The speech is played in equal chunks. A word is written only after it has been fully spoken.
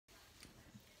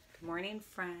Good morning,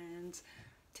 friends.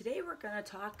 Today we're going to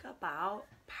talk about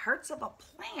parts of a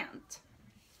plant.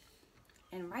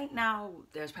 And right now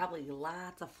there's probably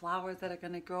lots of flowers that are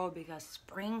going to grow because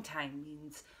springtime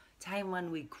means time when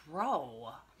we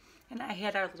grow. And I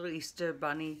had our little Easter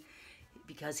bunny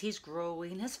because he's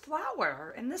growing his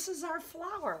flower. And this is our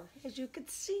flower, as you can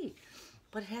see.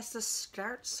 But it has to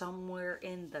start somewhere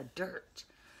in the dirt.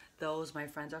 Those, my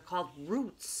friends, are called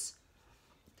roots.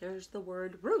 There's the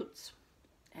word roots.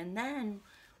 And then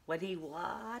when he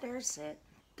waters it,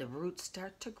 the roots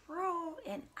start to grow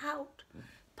and out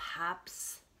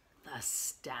pops the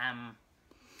stem.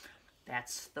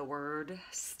 That's the word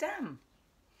stem.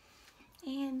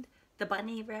 And the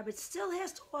bunny rabbit still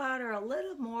has to water a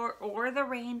little more or the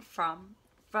rain from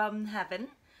heaven.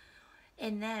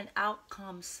 And then out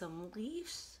comes some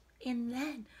leaves and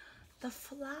then the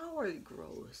flower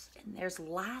grows. And there's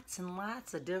lots and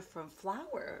lots of different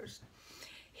flowers.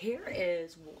 Here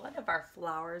is one of our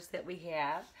flowers that we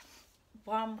have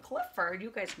from Clifford.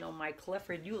 You guys know my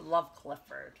Clifford. You love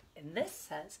Clifford. And this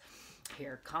says,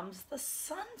 here comes the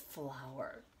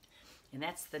sunflower. And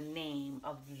that's the name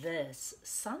of this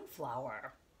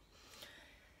sunflower.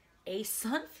 A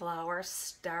sunflower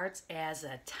starts as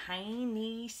a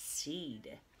tiny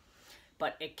seed,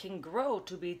 but it can grow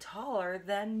to be taller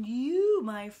than you,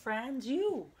 my friends,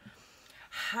 you.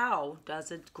 How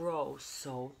does it grow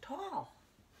so tall?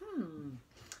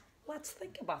 Let's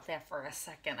think about that for a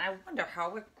second. I wonder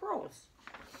how it grows.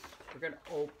 We're going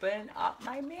to open up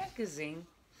my magazine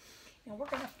and we're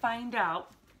going to find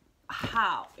out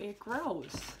how it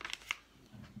grows.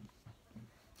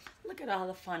 Look at all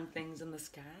the fun things in the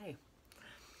sky.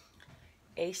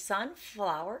 A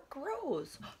sunflower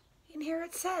grows. And here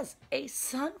it says, a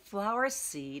sunflower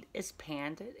seed is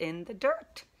planted in the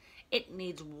dirt. It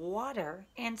needs water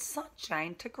and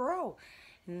sunshine to grow.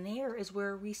 And there is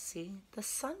where we see the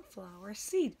sunflower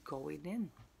seed going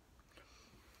in.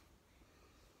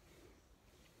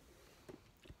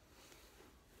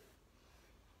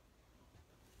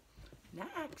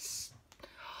 Next,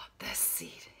 the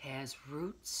seed has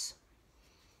roots.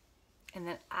 And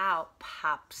then out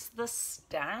pops the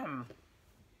stem.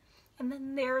 And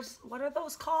then there's, what are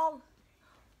those called?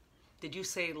 Did you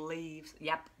say leaves?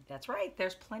 Yep, that's right.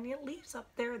 There's plenty of leaves up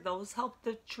there. Those help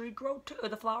the tree grow too, or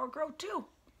the flower grow too.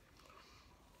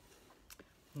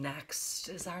 Next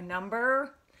is our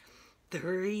number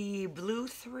 3, blue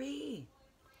 3.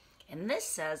 And this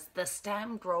says the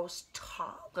stem grows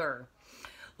taller.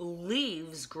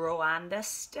 Leaves grow on the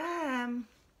stem.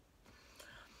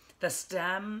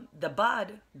 The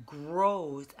bud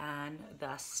grows on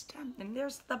the stem. And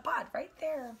there's the bud right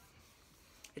there.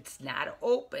 It's not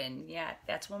open yet.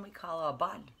 That's when we call a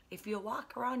bud. If you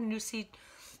walk around and you see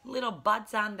little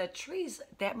buds on the trees,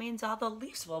 that means all the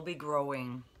leaves will be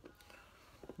growing.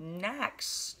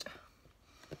 Next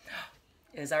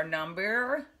is our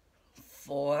number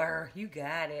 4. You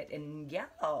got it, in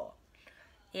yellow.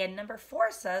 And number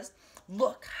 4 says,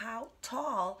 look how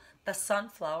tall the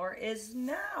sunflower is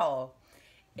now.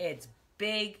 It's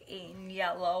big in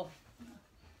yellow.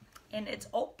 And it's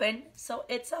open, so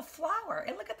it's a flower.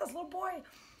 And look at this little boy.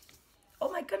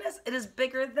 Oh my goodness, it is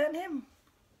bigger than him.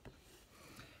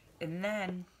 And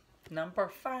then number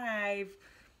 5,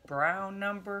 brown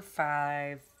number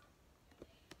 5.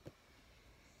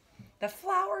 The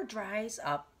flower dries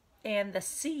up and the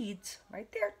seeds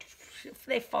right there,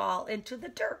 they fall into the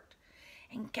dirt.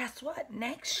 And guess what?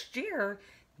 Next year,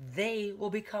 they will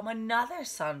become another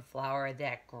sunflower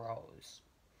that grows.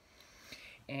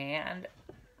 And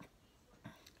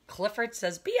Clifford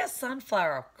says, be a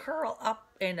sunflower, curl up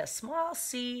in a small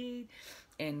seed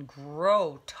and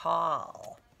grow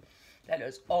tall. That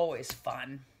is always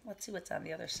fun. Let's see what's on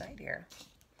the other side here.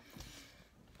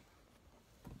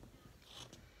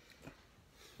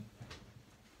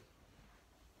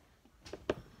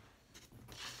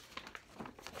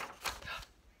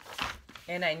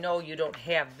 And I know you don't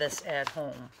have this at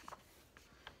home.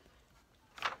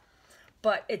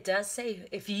 But it does say,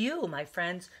 if you, my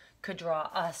friends, could draw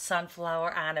a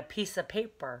sunflower on a piece of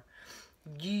paper,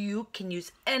 you can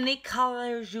use any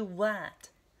colors you want.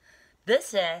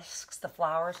 This asks the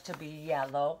flowers to be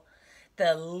yellow,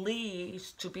 the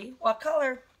leaves to be what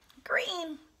color?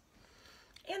 Green.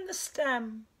 And the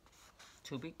stem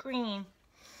to be green.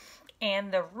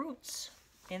 And the roots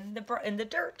in the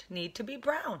dirt need to be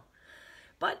brown.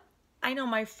 But I know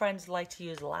my friends like to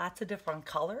use lots of different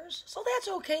colors, so that's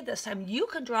okay this time. You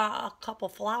can draw a couple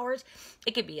flowers.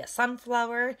 It could be a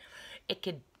sunflower, it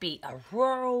could be a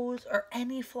rose, or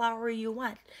any flower you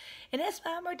want. And ask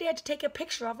Mom or Dad to take a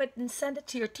picture of it and send it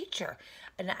to your teacher.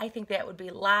 And I think that would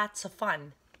be lots of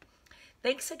fun.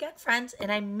 Thanks again, friends,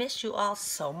 and I miss you all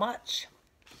so much.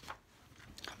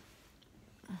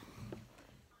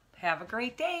 Have a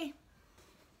great day.